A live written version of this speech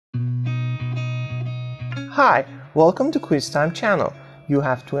Hi, welcome to Quiz Time channel. You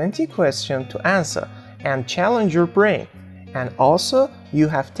have 20 questions to answer and challenge your brain. And also, you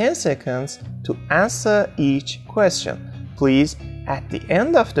have 10 seconds to answer each question. Please, at the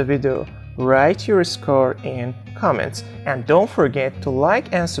end of the video, write your score in comments. And don't forget to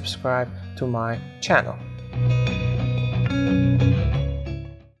like and subscribe to my channel.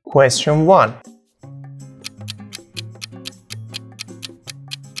 Question 1.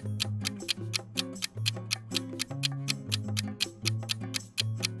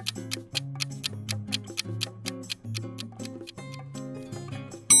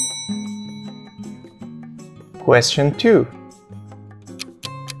 Question 2.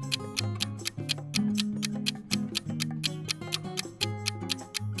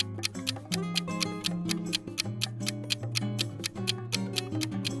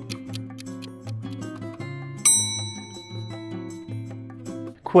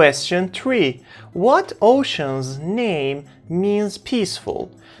 Question 3. What ocean's name means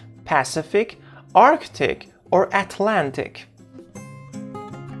peaceful? Pacific, Arctic, or Atlantic?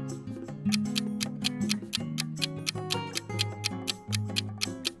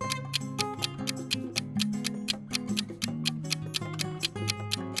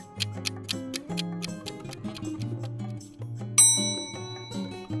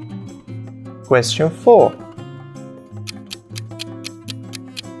 Question 4.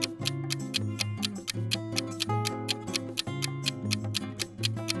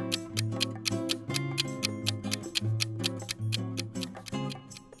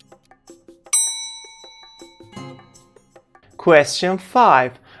 Question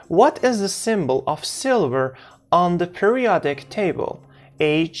 5. What is the symbol of silver on the periodic table?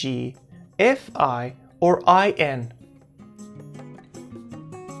 Ag, Fi, or In?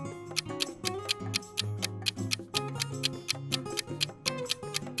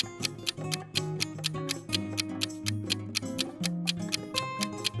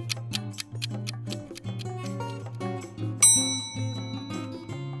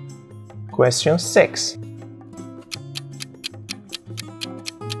 Question 6.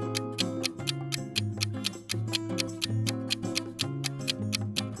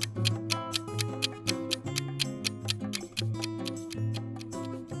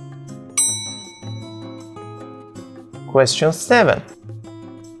 Question 7.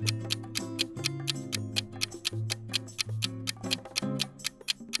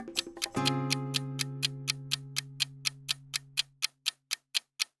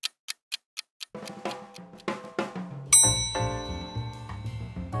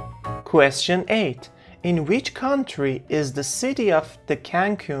 Question 8. In which country is the city of the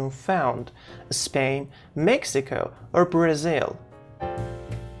Cancun found? Spain, Mexico, or Brazil?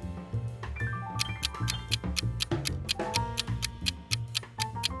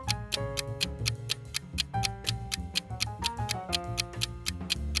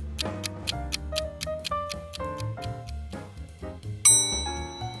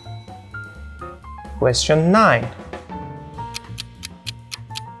 Question 9.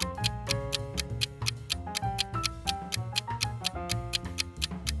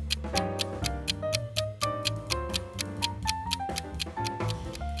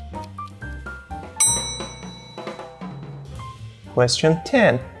 Question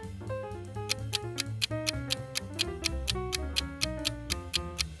 10.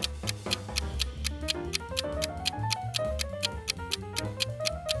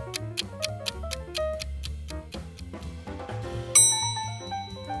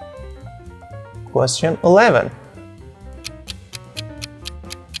 Question 11.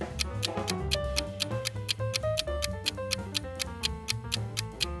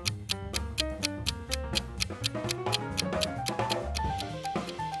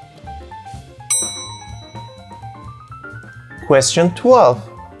 Question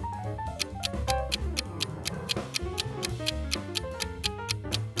 12.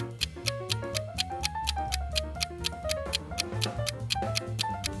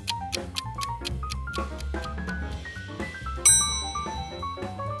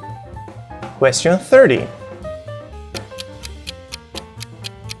 Question 30.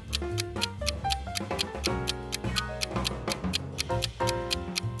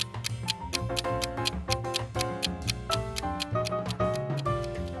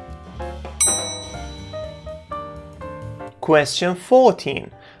 Question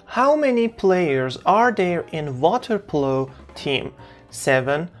 14. How many players are there in water polo team?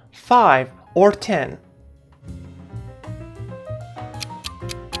 7, 5, or 10?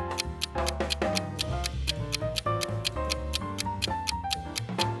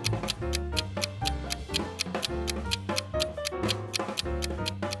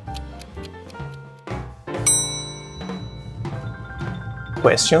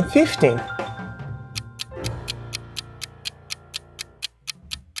 Question 15.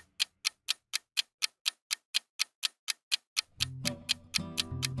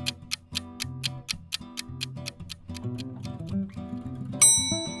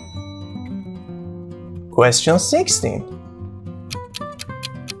 Question 16.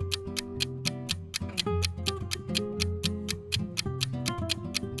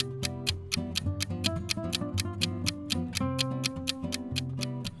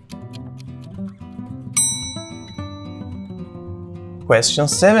 Question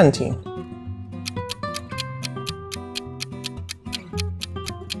 17.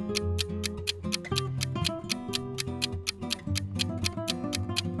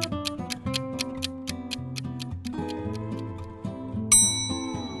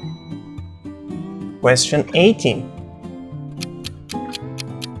 Question 18.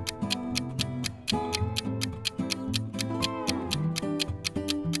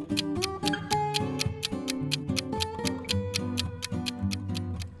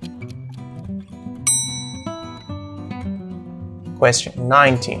 Question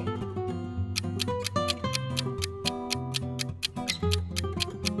 19.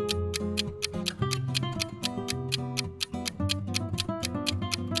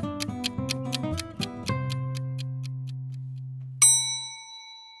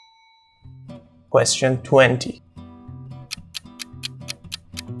 Question 20.